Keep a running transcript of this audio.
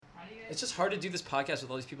It's just hard to do this podcast with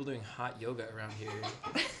all these people doing hot yoga around here.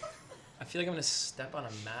 I feel like I'm going to step on a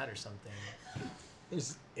mat or something.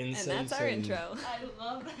 There's incense. And that's our intro. I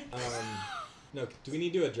love that. No, do we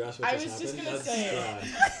need to address what just happened? I was just gonna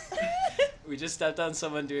say. We just stepped on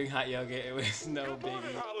someone doing hot yoga. It was no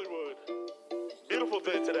biggie. Hollywood. Beautiful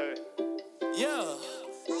day today. Yeah.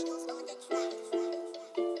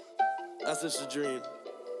 That's just a dream.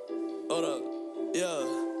 Hold up.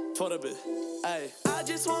 Yeah. For the bit. Ay. I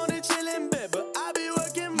just wanna chill in bed, but I be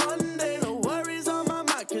working Monday. No worries on my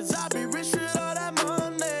mind, cause I be rich with all that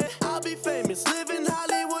money. I'll be famous, live in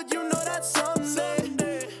Hollywood, you know that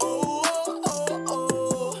someday. Oh, oh, oh,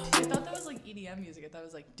 oh. I thought that was like EDM music. I thought it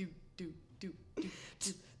was like do.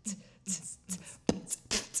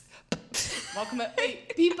 Welcome to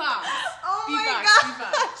beatbox. Oh my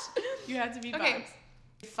Beatbox. You had to beatbox. Okay.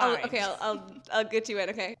 Fine. I'll get you in.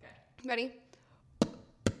 Okay. Ready?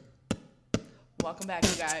 Welcome back,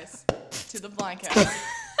 you guys, to the Blindcast.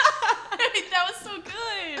 That was so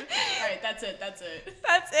good. All right, that's it. That's it.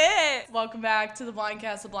 Welcome back to the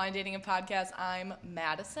Blindcast, the Blind Dating and Podcast. I'm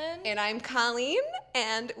Madison. And I'm Colleen,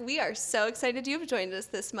 and we are so excited you have joined us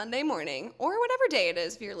this Monday morning, or whatever day it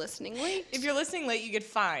is if you're listening late. If you're listening late, you get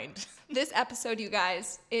fined. This episode, you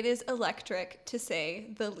guys, it is electric, to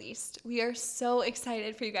say the least. We are so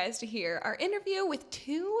excited for you guys to hear our interview with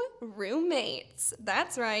two roommates.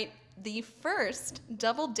 That's right. The first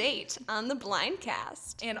double date on the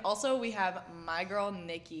Blindcast. And also, we have my girl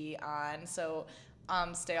Nikki on, so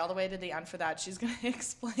stay all the way to the end for that. She's going to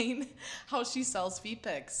explain how she sells feet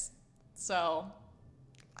pics. So,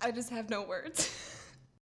 I just have no words.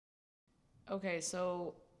 Okay,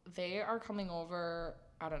 so they are coming over.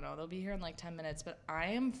 I don't know, they'll be here in like 10 minutes, but I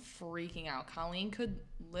am freaking out. Colleen could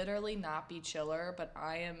literally not be chiller, but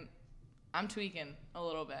I'm tweaking a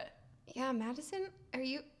little bit. Yeah, Madison,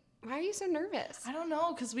 why are you so nervous? I don't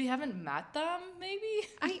know, because we haven't met them,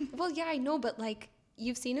 maybe? Well, yeah, I know, but, like,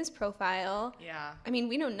 you've seen his profile. Yeah. I mean,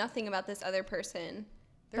 we know nothing about this other person.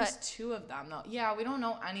 There's two of them, though. Yeah, we don't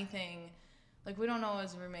know anything. Like, we don't know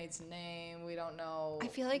his roommate's name. We don't know I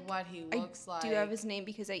feel like what he looks like. I do have his name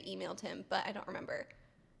because I emailed him, but I don't remember.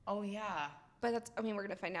 Oh, yeah. But we're going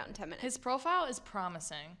to find out in 10 minutes. His profile is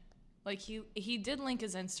promising. Like, he did link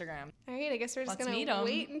his Instagram. All right, I guess we're just Let's going to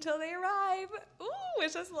wait until they arrive. Ooh,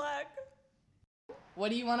 wish us luck. What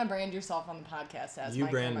do you want to brand yourself on the podcast as? You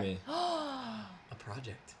Michael? brand me. A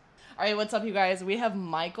project. All right, what's up, you guys? We have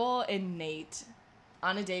Michael and Nate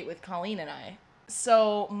on a date with Colleen and I.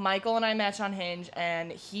 So Michael and I matched on Hinge,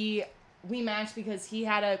 and we matched because he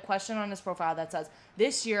had a question on his profile that says,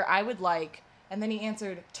 "This year I would like," and then he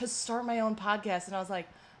answered, "to start my own podcast," and I was like,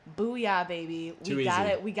 "Booyah, baby! We got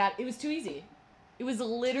it. It was too easy. It was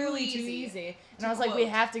literally too easy." And I was like, "We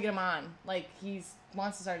have to get him on. Like, he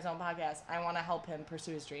wants to start his own podcast. I want to help him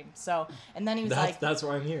pursue his dream." So, and then he was like, "That's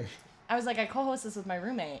why I'm here." I was like, "I co-host this with my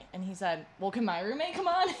roommate," and he said, "Well, can my roommate come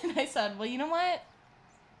on?" And I said, "Well, you know what?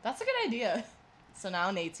 That's a good idea." So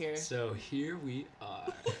now Nate's here. So here we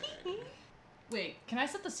are. Wait, can I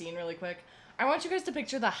set the scene really quick? I want you guys to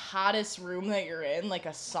picture the hottest room that you're in, like a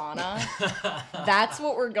sauna. That's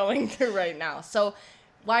what we're going through right now. So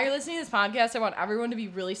while you're listening to this podcast, I want everyone to be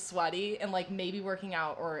really sweaty and like maybe working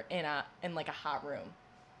out or in like a hot room.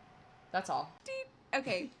 That's all.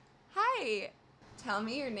 Okay. Hi. Tell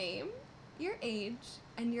me your name, your age,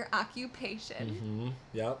 and your occupation. Mm-hmm.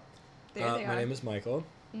 Yep. There they are. My name is Michael.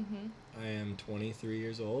 Mm-hmm. I am 23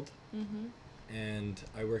 years old. Mm-hmm. And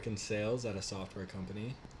I work in sales at a software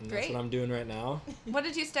company. And Great. That's what I'm doing right now. What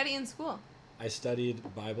did you study in school? I studied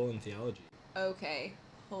Bible and theology. Okay.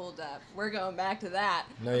 Hold up. We're going back to that.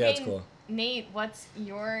 No, yeah, it's cool. Nate, what's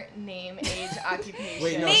your name, age, occupation?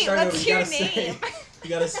 Wait, no, Nate, start over. what's You your gotta say. name? You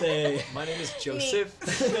gotta say. My name is Joseph.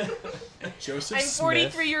 Joseph I'm Smith.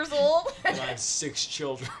 43 years old. And I have 6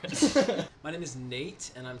 children. My name is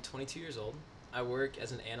Nate, and I'm 22 years old. I work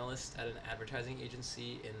as an analyst at an advertising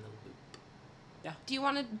agency in the Loop. Yeah. Do you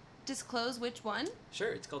want to disclose which one?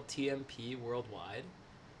 Sure, it's called TMP Worldwide.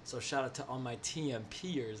 So shout out to all my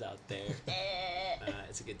TMPers out there.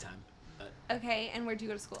 It's a good time. But Okay, and where'd you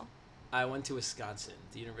go to school? I went to Wisconsin,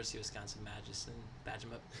 the University of Wisconsin, Madison. Badge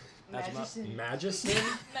 'em up. Magician? Magician.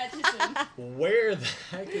 Where the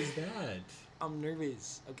heck is that? I'm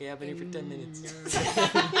nervous. Okay, I've been here for 10 minutes.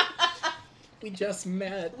 We just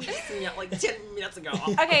met. We just met like 10 minutes ago.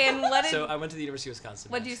 Okay, and what did... So I went to the University of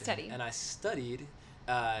Wisconsin. What'd you Madison, study? And I studied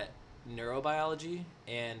neurobiology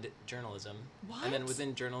and journalism. What? And then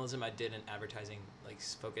within journalism, I did an advertising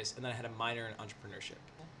focus, and then I had a minor in entrepreneurship.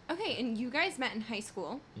 Okay, and you guys met in high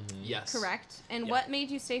school, Yes. correct? And Yeah. what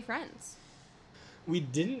made you stay friends? We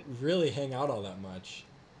didn't really hang out all that much.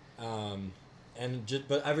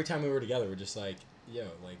 But every time we were together, we're just like, yo,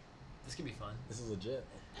 like, This could be fun. this is legit.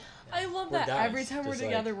 I love We're that. guys, Every time we're just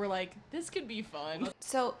like- together, we're like, this could be fun.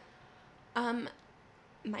 So,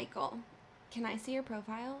 Michael, can I see your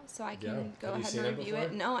profile so I can Yeah. go Have you ahead seen and it review before?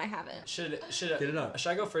 it? No, I haven't. Should Get it up.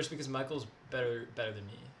 I go first because Michael's better than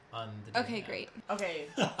me on the dating Okay, app. great. Okay.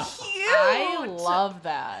 Cute. I love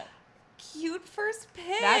that. Cute first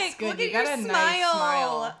pick. That's good. Look You at got your a nice smile.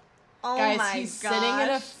 smile. Oh Guys, my he's gosh. sitting in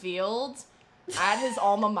a field at his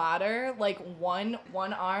alma mater, like one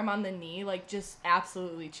arm on the knee, like just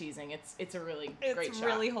absolutely cheesing. It's a really great It's shot.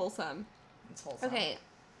 really wholesome. It's wholesome. Okay,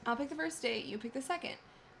 I'll pick the first date. You pick the second.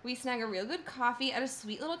 We snag a real good coffee at a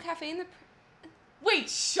sweet little cafe in the. Wait,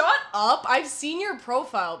 shut up! I've seen your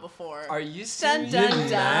profile before. Are you Dun serious? dun didn't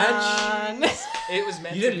dun. It was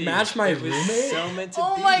meant You to didn't be. match my It was roommate? so meant to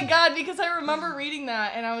Oh be. my god, because I remember reading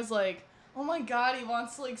that and I was like, oh my god, he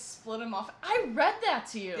wants to like split him off. I read that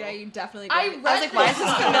to you. Yeah, you definitely. I Did. read I was like, why is this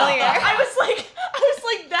that. familiar? I was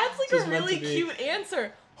like, that's like Just a meant really to be. cute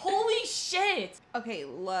answer. Holy shit! Okay,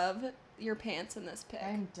 love your pants in this pic.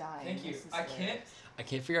 I'm dying. Thank you. This is I hilarious.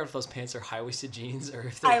 can't figure out if those pants are high-waisted jeans or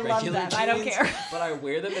if they're I love regular them. jeans. I don't care. But I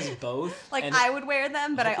wear them as both. Like and I would wear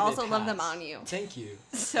them, but I hopefully also they love them pass. on you. Thank you.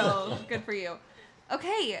 So good for you.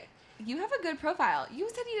 Okay, you have a good profile. You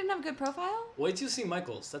said you didn't have a good profile? Wait till you see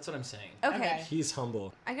Michael's. That's what I'm saying. Okay. Okay. He's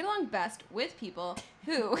humble. I get along best with people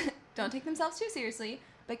who don't take themselves too seriously,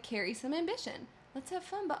 but carry some ambition. Let's have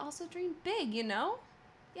fun, but also dream big, you know?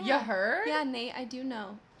 You heard? Yeah, Nate, I do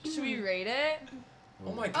know. Should we rate it?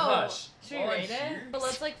 Oh my gosh. Should we rate it? But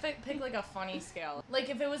let's like pick like a funny scale. Like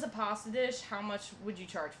if it was a pasta dish, how much would you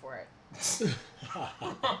charge for it?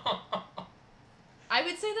 I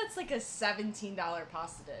would say that's like a $17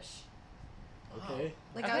 pasta dish. Okay.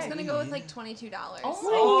 Like I was Okay. gonna go with like $22. Oh my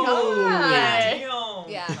Oh, god! damn.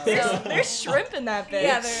 Yeah. There's, So, there's shrimp in that bitch.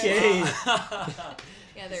 yeah, there is. Okay.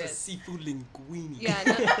 Yeah, there It's a is. seafood linguine. Yeah.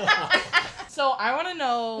 No. So I want to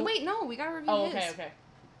know. Wait, no, we gotta review Oh, his. okay.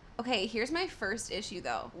 Okay, here's my first issue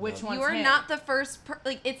though. Which No. one's You are him? not the first.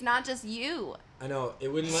 It's not just you. I know, it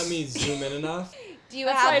wouldn't let me zoom in enough. Do you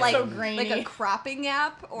That's why have it's so like grainy. a cropping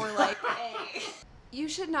app or like you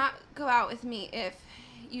should not go out with me if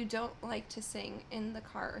you don't like to sing in the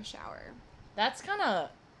car or shower. That's kind of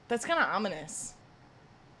ominous.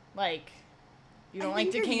 Like, you don't I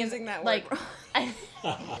like think to you're king using that word like. wrong. I-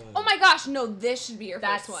 Oh my gosh, no, this should be your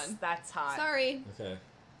that's first one. That's hot. Sorry. Okay.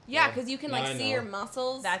 Yeah, Well, because you can now like I see know. your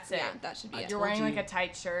muscles. That's it. Yeah, that should be it. You're told wearing you. like a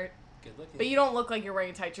tight shirt, Good looking. but you don't look like you're wearing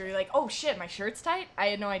a tight shirt. You're like, oh shit, my shirt's tight. I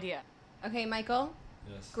had no idea. Okay, Michael.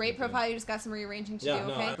 Yes, Great okay. profile. You just got some rearranging to Yeah, do.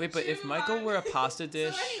 no, Okay. Wait, but if Michael were a pasta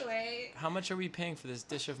dish, So anyway, how much are we paying for this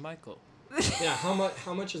dish of Michael? Yeah,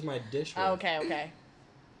 how much is my dish worth? Oh, okay.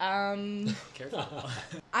 Careful.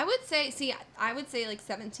 I would say. See, I would say like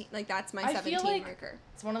 17. Like that's my I 17 feel like marker.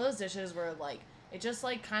 it's one of those dishes where like it just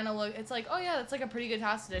like kind of look. It's like, oh yeah, that's like a pretty good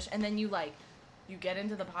pasta dish, and then you get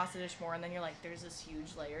into the pasta dish more, and then you're like, there's this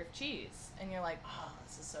huge layer of cheese, and you're like, oh,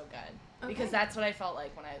 this is so good. Because Okay. that's what I felt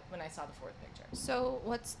like when I saw the fourth picture. So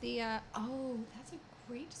what's the? Oh, that's a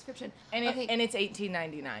great description. And okay. it's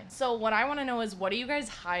 $18.99. So what I want to know is, what are you guys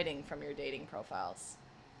hiding from your dating profiles?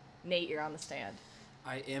 Nate, you're on the stand.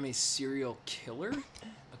 I am a serial killer.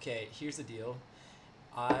 Okay, here's the deal.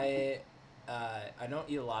 I don't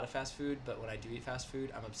eat a lot of fast food, but when I do eat fast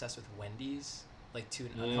food, I'm obsessed with Wendy's, like to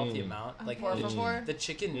an unhealthy amount. Like Four Okay. for four. the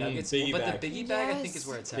chicken nuggets, biggie but bag. the biggie bag I think Yes. is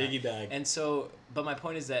where it's at. Biggie bag. And so, but my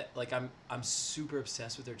point is that like I'm super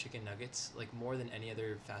obsessed with their chicken nuggets, like more than any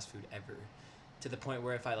other fast food ever, to the point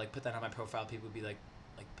where if I like put that on my profile, people would be like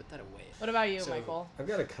put that away. What about you, So, Michael? I've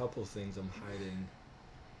got a couple things I'm hiding.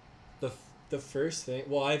 The first thing,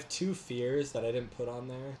 well, I have two fears that I didn't put on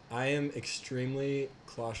there. I am extremely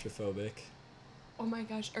claustrophobic. Oh my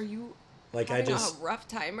gosh, are you Like I having just a rough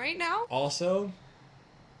time right now? also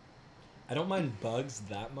I don't mind bugs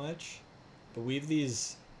that much, but we have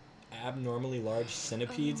these abnormally large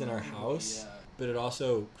centipedes in our house, but it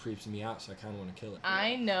also creeps me out, so I kind of want to kill it.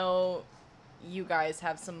 I know you guys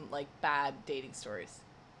have some like bad dating stories.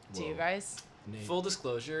 Do you Whoa. guys? Nate. Full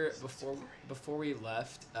disclosure, before we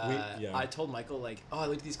left, yeah. I told Michael like, oh, I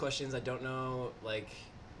looked at these questions, I don't know like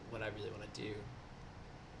what I really want to do,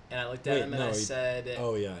 and I looked at Wait, him and no, I you- said,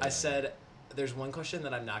 oh, yeah, I yeah, said, there's one question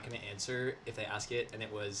that I'm not going to answer if they ask it, and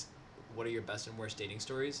it was, what are your best and worst dating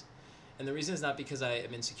stories? And the reason is not because I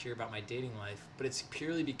am insecure about my dating life, but it's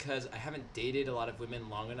purely because I haven't dated a lot of women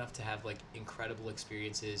long enough to have like incredible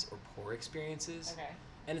experiences or poor experiences. Okay.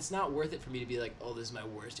 And it's not worth it for me to be like, oh, this is my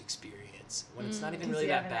worst experience, when it's not even 'Cause really you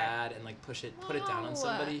that haven't had- bad and like put it down on No.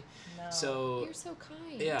 somebody. No. So You're so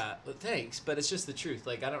kind. yeah, well, thanks, but it's just the truth.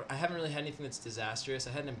 Like I haven't really had anything that's disastrous.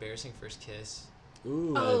 I had an embarrassing first kiss.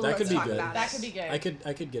 Ooh, Oh, that could let's be talk good. about That could be good.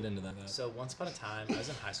 I could get into that. So once upon a time, I was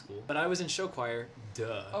in high school, but I was in show choir.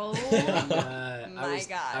 Duh. Oh. My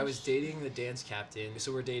gosh. I was dating the dance captain.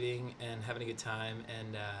 So we're dating and having a good time,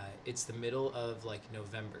 and it's the middle of like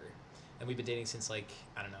November, and we've been dating since like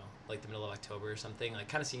I don't know, like the middle of October or something. Like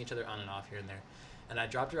kind of seeing each other on and off here and there. And I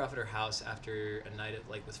dropped her off at her house after a night of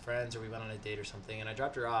like with friends, or we went on a date or something. And I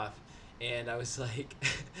dropped her off, and I was like.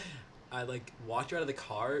 I like walked her out of the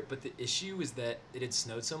car, but the issue was that it had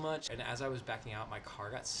snowed so much, and as I was backing out, my car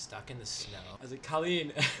got stuck in the snow. I was like,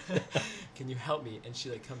 Colleen, can you help me? And she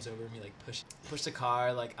like comes over and me like push the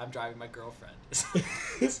car like I'm driving my girlfriend.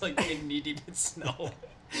 It's like in knee deep in snow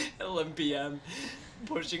at 11 p.m.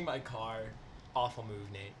 pushing my car. Awful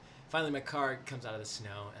move, Nate. Finally, my car comes out of the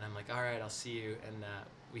snow, and I'm like, all right, I'll see you. And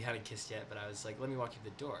we hadn't kissed yet, but I was like, let me walk you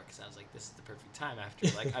to the door, because I was like, this is the perfect time after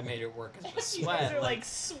like I made her work as a You sweat. guys are like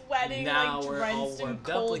sweating, now like we're all drenched in warmed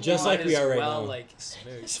up, cold like, Just you like might we as are right well, now. like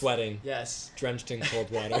smooth. Sweating, Yes, drenched in cold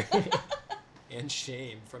water. and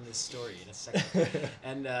shame from this story in a second.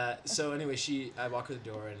 And so anyway, I walk her to the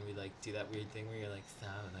door, and we like do that weird thing where you're like,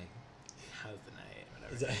 stop, and like, how's the night,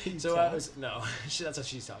 whatever. Is that how you So talk? I was that's how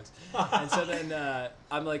she talks. And so then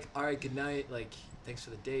I'm like, all right, good night, like thanks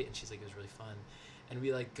for the date. And she's like, it was really fun. And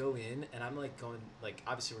we like go in, and I'm like going like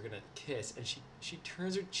obviously we're gonna kiss, and she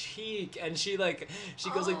turns her cheek, and she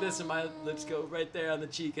goes like this, and my lips go right there on the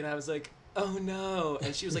cheek, and I was like, oh no.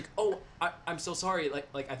 And she was like, oh, I'm so sorry,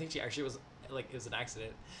 like I think she actually was like it was an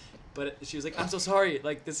accident, but she was like, I'm so sorry,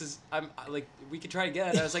 like this is I'm like we could try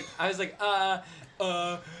again. I was like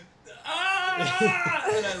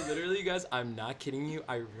and I literally, you guys, I'm not kidding you,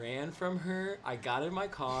 I ran from her, I got in my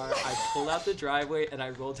car, I pulled out the driveway, and I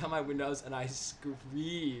rolled down my windows, and I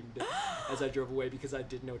screamed as I drove away because I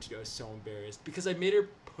didn't know what to do. I was so embarrassed because I made her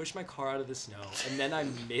push my car out of the snow, and then I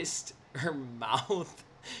missed her mouth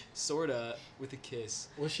sorta with a kiss.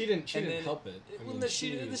 Well, she didn't then- help it. I Well, mean, no,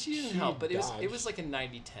 she didn't help, but it dodged. was like a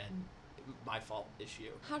 90-10 my fault issue.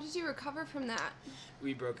 How did you recover from that?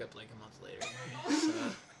 We broke up like a month later. So,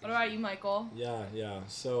 What about you, Michael? Yeah.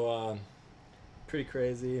 So, pretty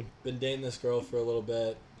crazy. Been dating this girl for a little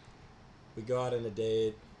bit. We go out on a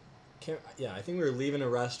date. I think we were leaving a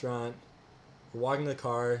restaurant. We're walking to the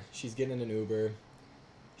car. She's getting in an Uber.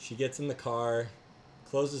 She gets in the car,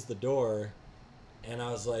 closes the door, and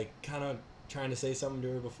I was like kind of trying to say something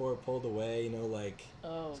to her before it pulled away, like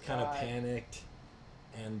Oh, I was kind of God. panicked.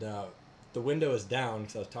 And the window was down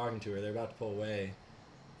because I was talking to her. They're about to pull away.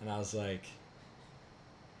 And I was like,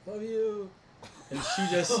 love you. And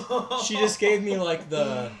she just gave me like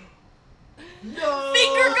the Finger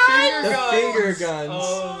gun! finger guns.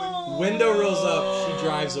 Oh, Window rolls up. She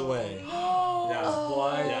drives away. Yeah.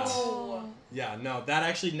 What? Yeah. Yeah, no, that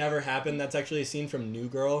actually never happened. That's actually a scene from New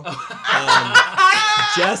Girl.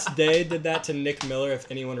 Jess Day did that to Nick Miller, if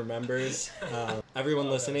anyone remembers. Everyone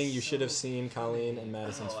listening, you should have seen Colleen and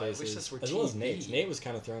Madison's I wish faces, this were as well as TV. Nate's. Nate was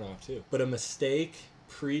kind of thrown off too. But a mistake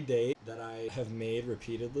pre-date that I have made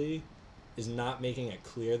repeatedly is not making it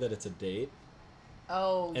clear that it's a date,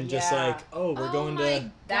 Oh, and yeah. just like, oh, we're going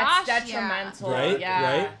to, That's Gosh, detrimental. right,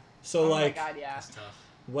 Yeah. right. So Oh like, my God, yeah. That's tough.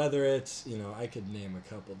 whether it's, I could name a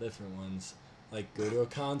couple different ones, like go to a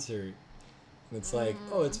concert, and it's like,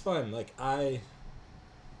 oh, it's fun. Like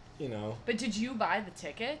But did you buy the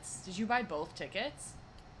tickets? Did you buy both tickets?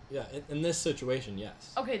 yeah, in this situation,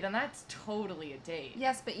 yes. Okay, then that's totally a date.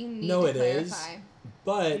 Yes, but you need No, to it is. clarify.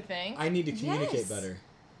 But You think? I need to communicate Yes. better,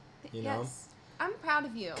 you know? Yes. I'm proud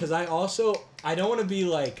of you. Because I don't want to be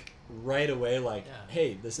like right away like, Yeah.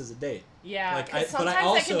 hey, this is a date. Yeah, Like, because but I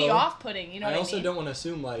sometimes that can be also- off-putting, you know I what also I mean? don't want to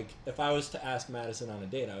assume like, if I was to ask Madison on a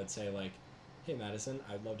date, I would say like, hey Madison,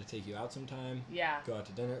 I'd love to take you out sometime, Yeah. go out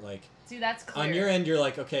to dinner. Like See, that's clear. on your end, you're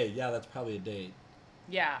like, okay, yeah, that's probably a date.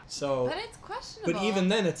 Yeah. So, But it's questionable. but even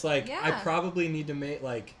then, it's like I Yeah. probably need to make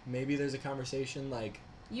like maybe there's a conversation like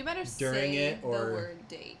you better during say it or- the word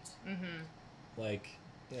date. Mm-hmm. like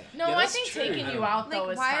yeah. No, Yeah, I that's think true. taking I you don't- out, though,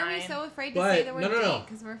 Like, is why fine. are we so afraid to But- say the word no. date?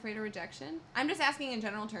 Because we're afraid of rejection? I'm just asking in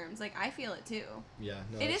general terms. Like, I feel it too. Yeah,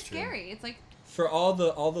 no, It that's is true. scary. It's like, For all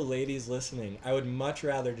the ladies listening, I would much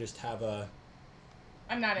rather just have a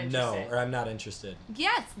I'm not interested. no, or I'm not interested.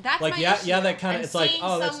 Yes, that's Like, my yeah, issue. yeah, that kind of, I'm it's like, seeing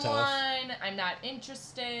oh, that's tough. someone, I'm not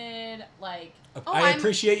interested. Like, I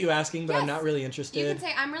appreciate you asking, but I'm Yes. not really You interested. can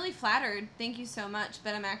say, I'm really flattered. Thank you so much,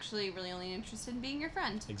 but I'm actually really only interested in being your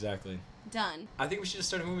friend. Exactly. Done. I think we should just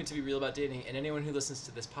start a movement to be real about dating, and anyone who listens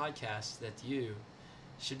to this podcast, that's you,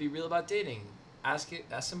 should be real about dating. Ask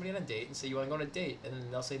somebody on a date and say you want to go on a date, and then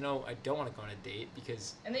they'll say no, I don't want to go on a date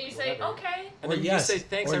because. and then you say, whatever. okay. And Or then yes, you say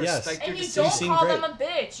thanks, or I yes. respect your And you decision. don't seem call great. them a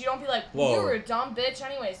bitch. You don't be like, Whoa. you were a dumb bitch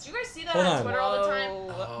anyways. Do you guys see that Hold on on. Twitter all the time?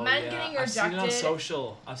 Oh, Men yeah. getting I've seen it on rejected.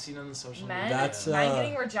 social. I've seen it on the social Men, media. That's, men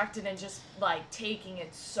getting rejected and just like taking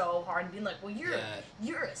it so hard and being like, well, you're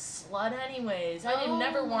Yeah. a slut anyways. I didn't Oh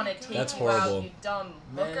never my want to take That's you out, horrible. you dumb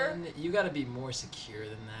hooker. Men, you got to be more secure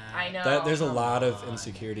than that. I know. There's a come lot of on.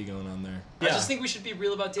 insecurity going on there. I just think we should be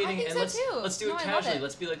real about dating, think and so let's too. let's do No, it I love casually. it.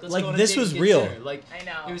 Let's be like, let's Like, go on a this date and was get real. dinner. Like, I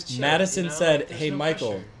know. it was chill, Madison you know? said, Like, there's hey, no Michael,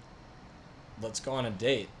 pressure. let's go on a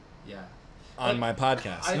date Yeah. on my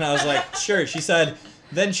podcast. I- And I was like, sure. She said,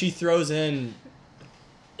 then she throws in,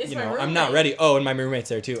 It's you my know, I'm not roommate. ready. Oh, and my roommate's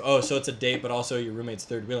there too. Oh, so it's a date, but also your roommate's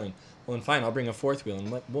third wheeling. Well, then fine, I'll bring a fourth wheel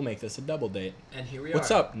and we'll make this a double date. And here we What's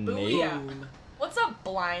are. up, Nate? Booyah. What's up,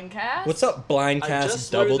 blind cast? What's up, blind I cast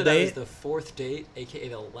just double learned that I was date? the fourth date, aka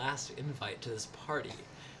the last invite to this party,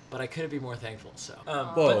 but I couldn't be more thankful. So,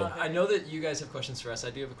 Whoa. but I know that you guys have questions for us. I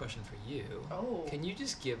do have a question for you. Oh. Can you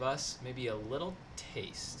just give us maybe a little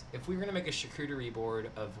taste? If we were gonna make a charcuterie board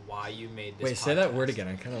of why you made this. Wait, say that podcast. word again.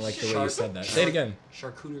 I kind of like the way you Char- said that. Say it again.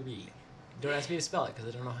 Charcuterie. Don't ask me to spell it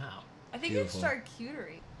because I don't know how. I think Beautiful. it's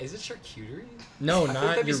charcuterie. Is it charcuterie? No, I think not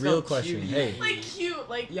that'd be your real spelled question. cutie. Hey. Like cute,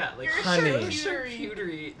 like Yeah, like you're a honey.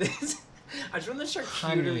 charcuterie. charcuterie. I just remember the charcuterie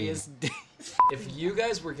Honey. is. If you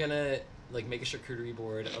guys were gonna like make a charcuterie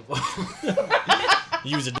board of.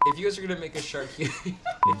 Use a If you guys were gonna make a charcuterie,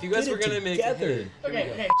 if you guys Get were it gonna make together. here we Okay,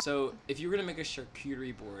 go. okay. So if you were gonna make a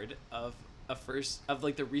charcuterie board of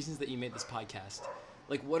like the reasons that you made this podcast,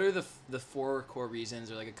 like what are the four core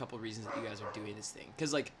reasons or like a couple reasons that you guys are doing this thing?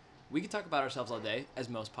 Because like we could talk about ourselves all day, as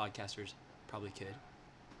most podcasters probably could,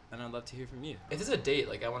 and I'd love to hear from you. If it's a date,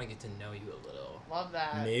 like I want to get to know you a little. Love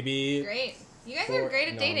that. maybe. Great. You guys For- are great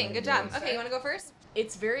at no, dating. I'm Good gonna job. do Okay, you want to go first?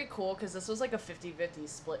 It's very cool because this was like a 50-50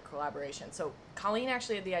 split collaboration. So Colleen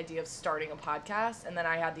actually had the idea of starting a podcast, and then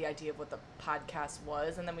I had the idea of what the podcast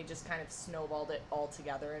was, and then we just kind of snowballed it all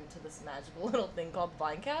together into this magical little thing called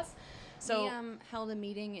Blindcast. So we held a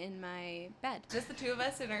meeting in my bed. Just the two of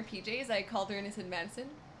us in our PJs. I called her and I said, Madison,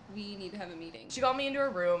 we need to have a meeting. she got me into her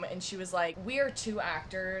room and she was like, we are two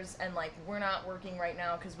actors and like we're not working right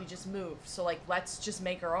now because we just moved, so like let's just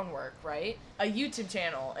make our own work, right? A YouTube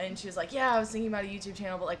channel. And she was like, yeah, I was thinking about a YouTube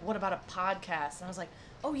channel, but like what about a podcast? And I was like,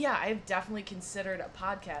 oh yeah, I've definitely considered a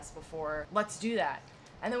podcast before, let's do that.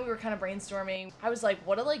 And then we were kind of brainstorming. I was like,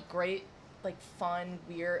 what a like great like fun,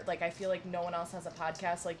 weird, like I feel like no one else has a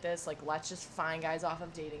podcast like this, like let's just find guys off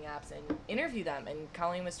of dating apps and interview them. And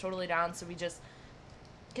Colleen was totally down, so we just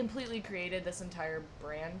completely created this entire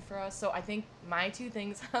brand for us. So I think my two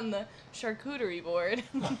things on the charcuterie board,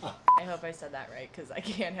 I hope I said that right because I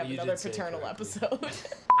can't have You another did say it paternal correctly. episode.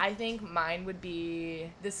 I think mine would be,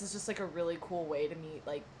 this is just like a really cool way to meet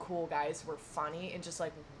like cool guys who are funny and just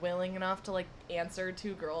like willing enough to like answer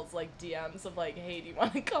two girls like DMs of like, hey, do you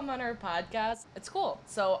want to come on our podcast? It's cool.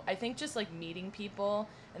 So I think just like meeting people,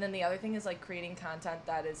 and then the other thing is like creating content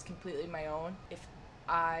that is completely my own. If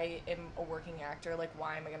I am a working actor, like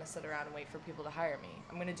why am I gonna sit around and wait for people to hire me?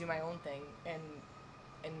 I'm gonna do my own thing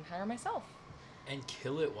and hire myself. And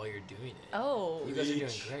kill it while you're doing it. Oh, You guys are doing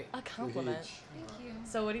great. a compliment. Thank you.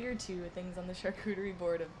 So what are your two things on the charcuterie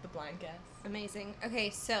board of the Blindcast? Amazing. Okay,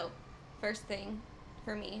 so first thing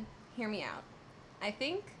for me, hear me out. I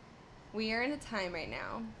think we are in a time right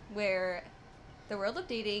now where the world of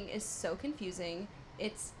dating is so confusing.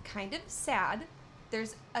 It's kind of sad.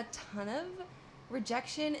 There's a ton of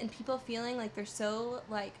rejection and people feeling like they're so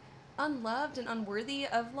like unloved and unworthy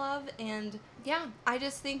of love, and yeah, I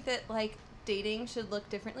just think that like dating should look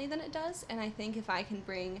differently than it does. And I think if I can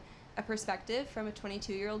bring a perspective from a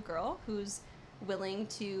 22-year-old girl who's willing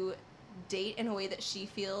to date in a way that she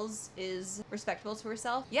feels is respectful to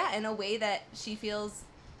herself, yeah, in a way that she feels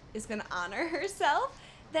is going to honor herself,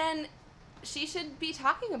 then she should be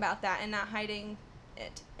talking about that and not hiding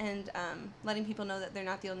it, and letting people know that they're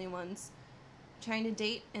not the only ones trying to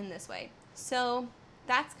date in this way. So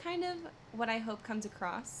that's kind of what I hope comes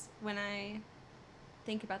across when I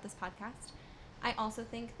think about this podcast. I also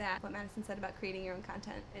think that what Madison said about creating your own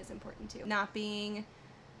content is important too. Not being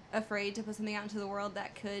afraid to put something out into the world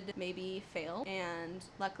that could maybe fail, and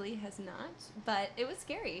luckily has not, but it was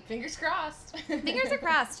scary. Fingers crossed. Fingers are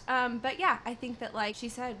crossed. But yeah, I think that, like she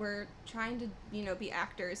said, we're trying to, be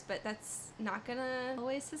actors, but that's not gonna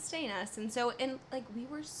always sustain us. And so, like, we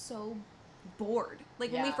were so bored.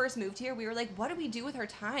 Like, when we first moved here, we were like, what do we do with our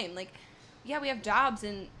time? Like, yeah, we have jobs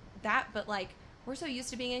and that, but, like, we're so used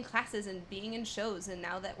to being in classes and being in shows, and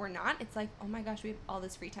now that we're not, it's like, oh my gosh, we have all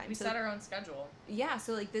this free time. We set our own schedule. Yeah,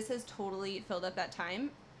 so, like, this has totally filled up that time.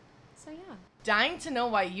 So, yeah. Dying to know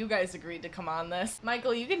why you guys agreed to come on this.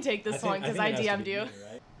 Michael, you can take this one because I DM'd you. Me,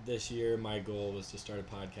 right? This year, my goal was to start a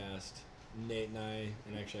podcast. Nate and I,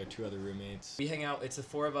 and actually our 2 other roommates. We hang out. It's the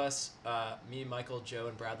 4 of us. Me, Michael, Joe,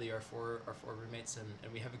 and Bradley are 4 roommates,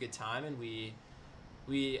 and we have a good time, and we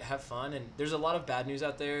have fun. And there's a lot of bad news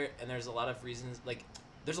out there, and there's a lot of reasons. Like,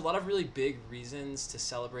 there's a lot of really big reasons to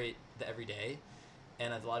celebrate the everyday,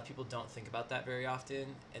 and a lot of people don't think about that very often.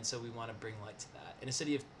 And so we want to bring light to that in a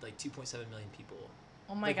city of like 2.7 million people.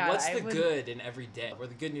 Oh my like, God! What's the good in every day? We're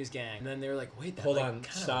the good news gang. And then they were like, wait, that Hold like, on,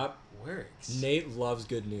 kinda stop. Works. Nate loves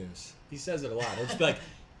good news. He says it a lot. He'll just be like,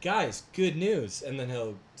 guys, good news, and then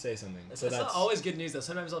he'll say something. That's not always good news though.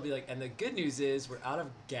 Sometimes I'll be like, and the good news is we're out of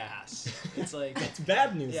gas. It's like it's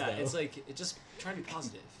bad news. Yeah, though. it's like it's just trying to be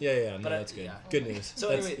positive. Yeah. No, that's good. Yeah. Good news. So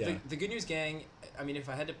anyway, the good news gang. I mean, if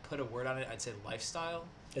I had to put a word on it, I'd say lifestyle.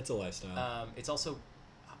 It's a lifestyle. It's also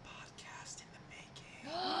a podcast in the making.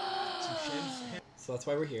 So that's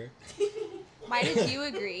why we're here. Why did you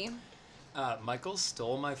agree? Michael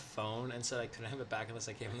stole my phone and said I couldn't have it back unless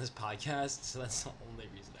I came on this podcast. So that's the only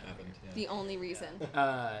reason I happened. Yeah. The only reason.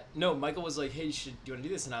 No, Michael was like, "Hey, do you want to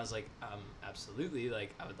do this?" And I was like, "Absolutely!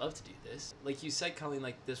 Like, I would love to do this." Like you said, Colleen,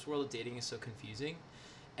 like this world of dating is so confusing,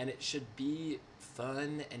 and it should be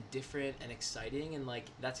fun and different and exciting, and like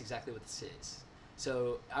that's exactly what this is.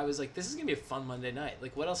 So I was like, "This is gonna be a fun Monday night.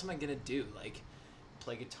 Like, what else am I gonna do? Like,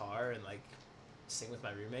 play guitar and like." Sing with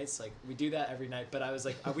my roommates. Like, we do that every night, but I was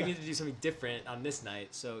like, we need to do something different on this night.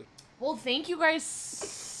 So well, thank you guys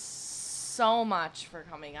so much for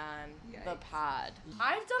coming on the pod.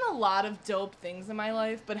 I've done a lot of dope things in my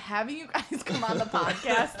life, but having you guys come on the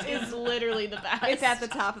podcast is literally the best. It's at the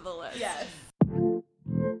top of the list. Yes.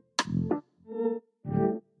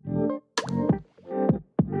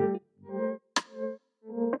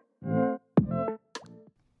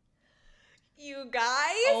 You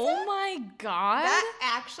guys? Oh my God. That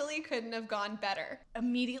actually couldn't have gone better.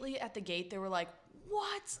 Immediately at the gate, they were like,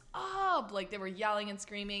 "What's up?" Like, they were yelling and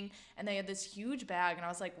screaming, and they had this huge bag, and I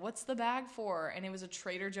was like, "What's the bag for?" And it was a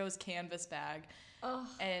Trader Joe's canvas bag. Oh.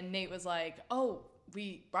 And Nate was like, "Oh,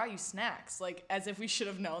 we brought you snacks," like as if we should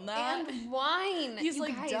have known that. And wine. He's you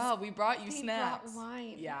like, guys, "Duh, we brought you they snacks." brought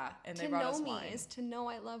wine. Yeah, and they brought us wine. To know me is to know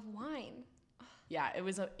I love wine. Yeah, it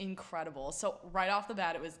was incredible. So right off the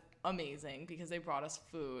bat, it was amazing because they brought us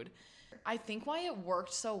food. I think why it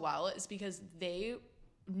worked so well is because they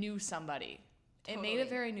knew somebody. Totally. It made it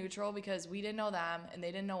very neutral because we didn't know them and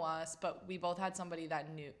they didn't know us, but we both had somebody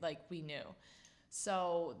that knew, like we knew.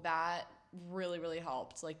 So that really, really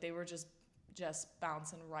helped. Like they were just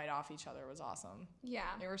bouncing right off each other. It was awesome. Yeah.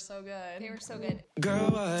 They were so good. They were so good.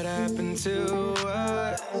 Girl, what happened to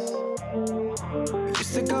us?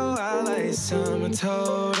 Used to go out like summer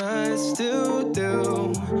told us to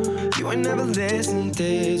do. You ain't never listened,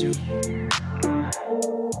 did you?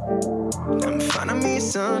 I'm finding me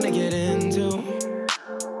something to get into.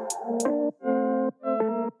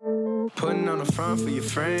 Putting on the front for your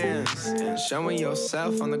friends and showing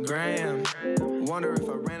yourself on the gram. Wonder if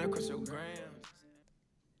I ran across your gram.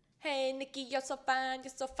 Hey Nikki, you're so fine,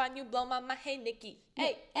 you blow my mind. Hey Nikki,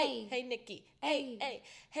 hey, hey Nikki, hey.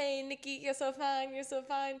 Hey Nikki, you're so fine,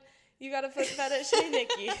 you got a foot fetish, hey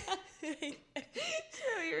Nikki.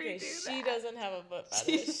 Okay, she doesn't have a foot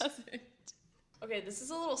fetish. She doesn't. Okay, this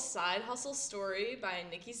is a little side hustle story by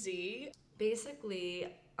Nikki Z.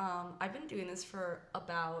 Basically, I've been doing this for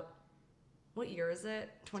about, what year is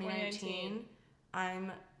it? 2019.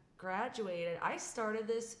 I'm graduated. I started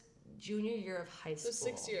this junior year of high school. So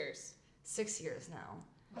 6 years. 6 years now.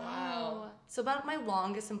 Wow. So about my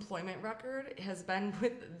longest employment record has been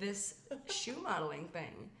with this shoe modeling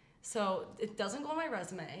thing. So it doesn't go on my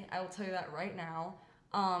resume. I will tell you that right now.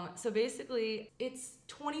 So basically, it's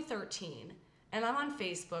 2013, and I'm on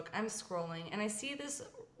Facebook. I'm scrolling, and I see this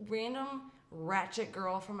random ratchet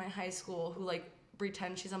girl from my high school who like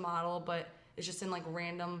pretends she's a model, but is just in like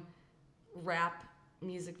random rap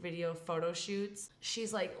music video photo shoots.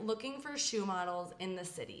 She's like looking for shoe models in the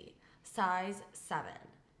city, size 7.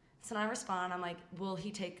 So I respond, I'm like, will they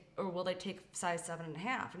take size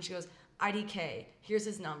 7.5? And she goes, IDK, here's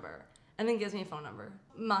his number. And then gives me a phone number.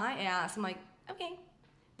 My ass, I'm like, okay.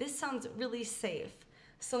 this sounds really safe.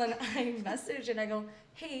 So then I message and I go,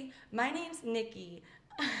 hey, my name's Nikki.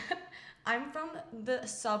 I'm from the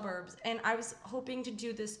suburbs and I was hoping to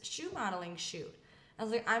do this shoe modeling shoot. I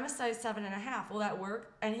was like, I'm a size 7.5. Will that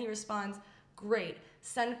work? And he responds, great.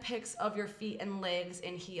 Send pics of your feet and legs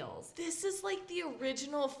in heels. This is like the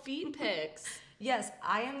original feet pics. Yes,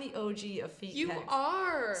 I am the OG of feet pics. You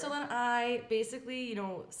are. So then I basically,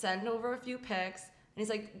 send over a few pics. And he's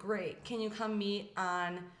like, great. Can you come meet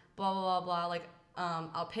on blah, blah, blah, blah. Like,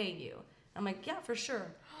 I'll pay you. I'm like, yeah, for sure.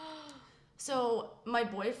 So my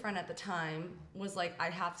boyfriend at the time was like, I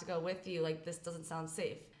have to go with you. Like, this doesn't sound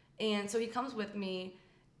safe. And so he comes with me,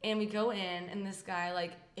 and we go in, and this guy,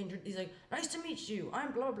 like, he's like, nice to meet you.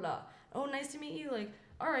 I'm blah, blah. Oh, nice to meet you. Like,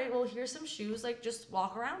 all right, well, here's some shoes. Like, just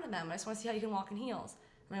walk around in them. I just want to see how you can walk in heels.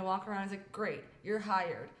 And I walk around. He's like, great. You're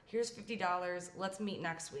hired. Here's $50. Let's meet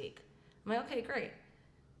next week. I'm like, okay, great.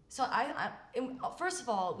 So first of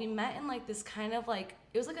all, we met in, like, this kind of, like,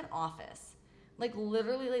 it was like an office. Like,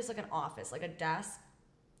 literally, it's like an office. Like, a desk,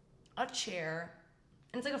 a chair,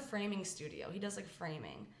 and it's like a framing studio. He does, like,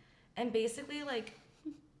 framing. And basically, like,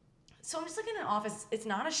 so I'm just, like, in an office. It's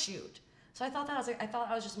not a shoot. So I thought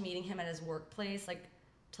I was just meeting him at his workplace, like,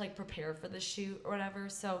 to, like, prepare for the shoot or whatever.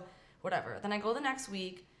 So, whatever. Then I go the next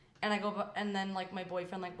week, and then, like, my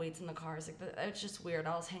boyfriend, like, waits in the car. It's like, it's just weird.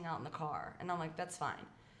 I'll just hang out in the car. And I'm like, that's fine.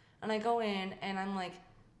 And I go in, and I'm like,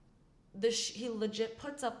 he legit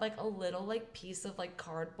puts up, like, a little, like, piece of, like,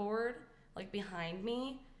 cardboard, like, behind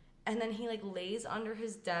me. And then he, like, lays under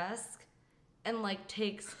his desk and, like,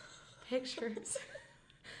 takes pictures.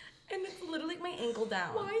 And it's literally like my ankle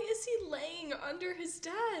down. Why is he laying under his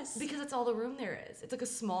desk? Because that's all the room there is. It's like a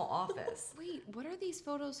small office. Wait, what are these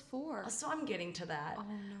photos for? So I'm getting to that. Oh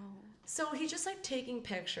no. So he's just like taking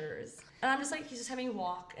pictures. And I'm just like, he's just having me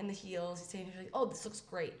walk in the heels. He's taking pictures like, oh, this looks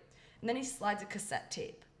great. And then he slides a cassette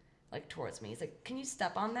tape like towards me. He's like, can you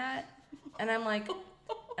step on that? And I'm like,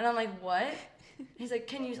 what? He's like,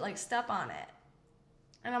 can you like step on it?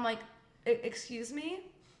 And I'm like, excuse me?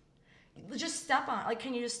 Just step on it. Like,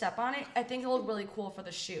 can you just step on it? I think it'll look really cool for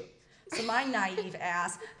the shoot. So my naive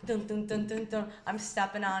ass, dun, dun, dun, dun, dun, I'm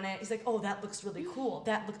stepping on it. He's like, oh, that looks really cool.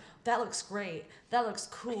 That looks great. That looks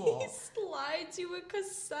cool. He slides you a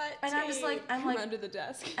cassette and tape. I'm just like, I'm From like under the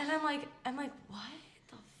desk. And I'm like, what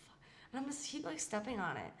the fuck? And I'm just keep like stepping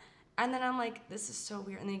on it. And then I'm like, this is so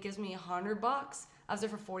weird. And then he gives me $100. I was there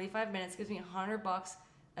for 45 minutes. Gives me $100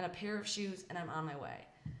 and a pair of shoes, and I'm on my way.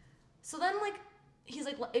 So then like, he's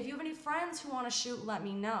like, if you have any friends who want to shoot, let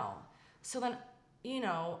me know. So then,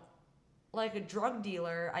 like a drug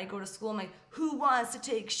dealer, I go to school, I'm like, who wants to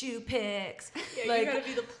take shoe pics? Yeah, like, you gotta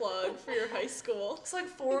be the plug for your high school. So like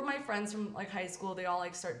 4 of my friends from like high school, they all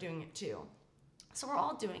like start doing it too. So we're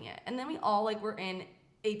all doing it. And then we all like were in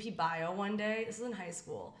AP Bio one day. This is in high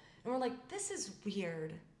school. And we're like, this is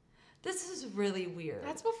weird. This is really weird.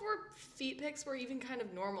 That's before feet pics were even kind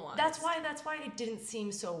of normalized. That's why it didn't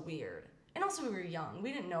seem so weird. And also we were young.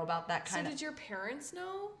 We didn't know about that kind of. So did your parents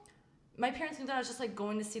know? My parents knew that I was just like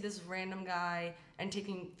going to see this random guy and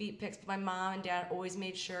taking feet pics, but my mom and dad always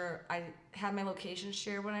made sure I had my location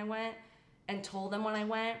shared when I went and told them when I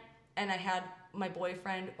went, and I had my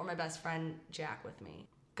boyfriend or my best friend Jack with me.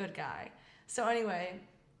 Good guy. So anyway,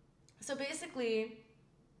 so basically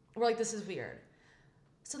we're like, this is weird.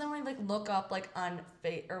 So then we like look up like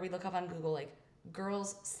we look up on Google like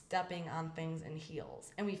girls stepping on things in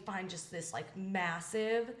heels, and we find just this like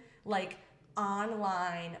massive like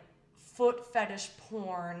online foot fetish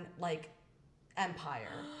porn like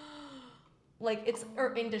empire. Like it's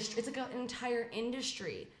industry. It's like an entire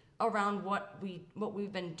industry around what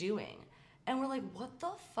we've been doing. And we're like, what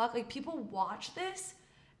the fuck? Like people watch this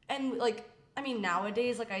and like, I mean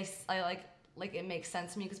nowadays like I like it makes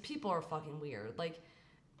sense to me because people are fucking weird. Like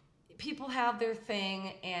people have their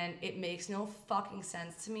thing and it makes no fucking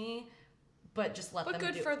sense to me, but just let them do it.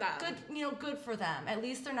 But good for them. Good, good for them. At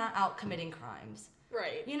least they're not out committing crimes.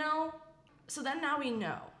 Right. So then now we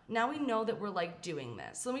know. Now we know that we're like doing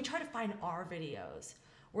this. So then we try to find our videos.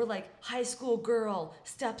 We're like, high school girl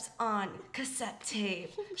steps on cassette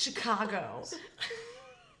tape, Chicago.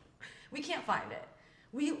 We can't find it.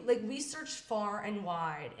 We searched far and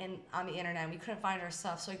wide and on the internet and we couldn't find our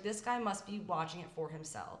stuff. So like this guy must be watching it for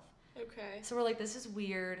himself. Okay. So we're like, this is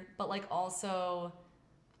weird, but like also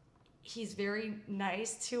he's very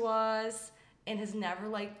nice to us and has never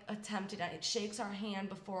like attempted it. Shakes our hand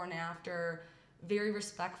before and after, very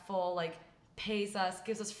respectful, like pays us,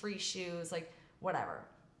 gives us free shoes, like whatever.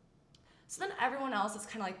 So then everyone else is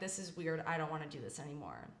kind of like, this is weird. I don't want to do this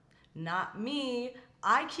anymore. Not me.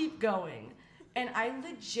 I keep going. And I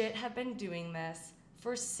legit have been doing this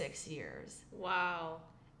for 6 years. Wow.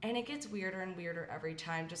 And it gets weirder and weirder every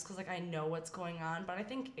time just because, like, I know what's going on. But I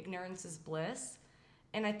think ignorance is bliss.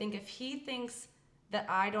 And I think if he thinks that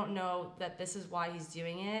I don't know that this is why he's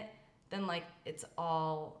doing it, then, like, it's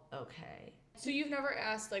all okay. So you've never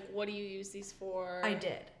asked, like, what do you use these for? I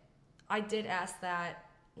did ask that,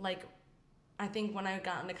 like, I think when I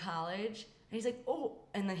got into college. And he's like, oh.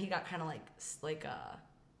 And then he got kind of, like,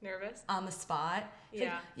 nervous? On the spot. He's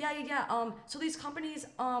Yeah. Like, yeah. So these companies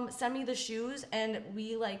send me the shoes and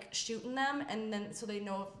we like shoot in them and then so they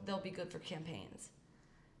know if they'll be good for campaigns.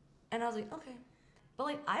 And I was like, okay. But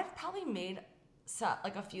like I've probably made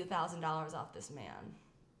like a few $1,000s off this man.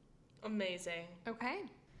 Amazing. Okay.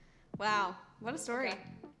 Wow. What a story. Okay.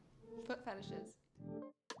 Foot fetishes.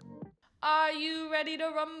 Are you ready to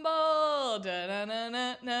rumble?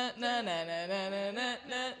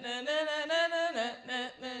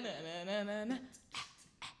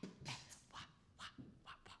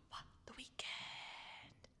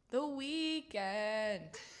 The weekend.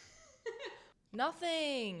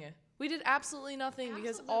 Nothing. We did absolutely nothing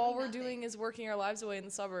because all we're doing is working our lives away in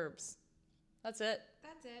the suburbs. That's it.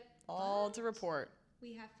 That's it. All But to report.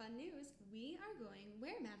 We have fun news. We are going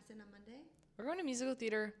where, Madison, on Monday? We're going to musical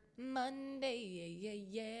theater Monday.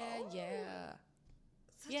 Yeah.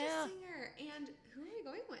 Such Yeah. a singer. And who are we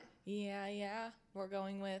going with? Yeah. We're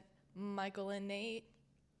going with Michael and Nate.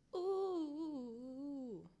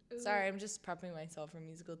 Ooh. Sorry, I'm just prepping myself for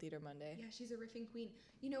musical theater Monday. Yeah, she's a riffing queen.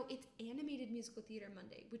 You know, it's animated musical theater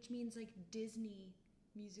Monday, which means like Disney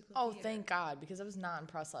musical Oh, theater. thank God, because I was not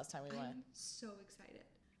impressed last time we went. I'm so excited.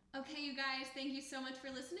 Okay, you guys, thank you so much for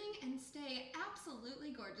listening and stay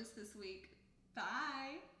absolutely gorgeous this week.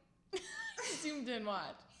 Bye. Zoomed in,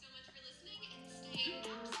 watch. So much for listening and stay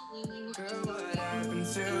absolutely gorgeous. Girl, what happened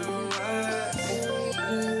to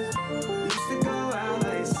us?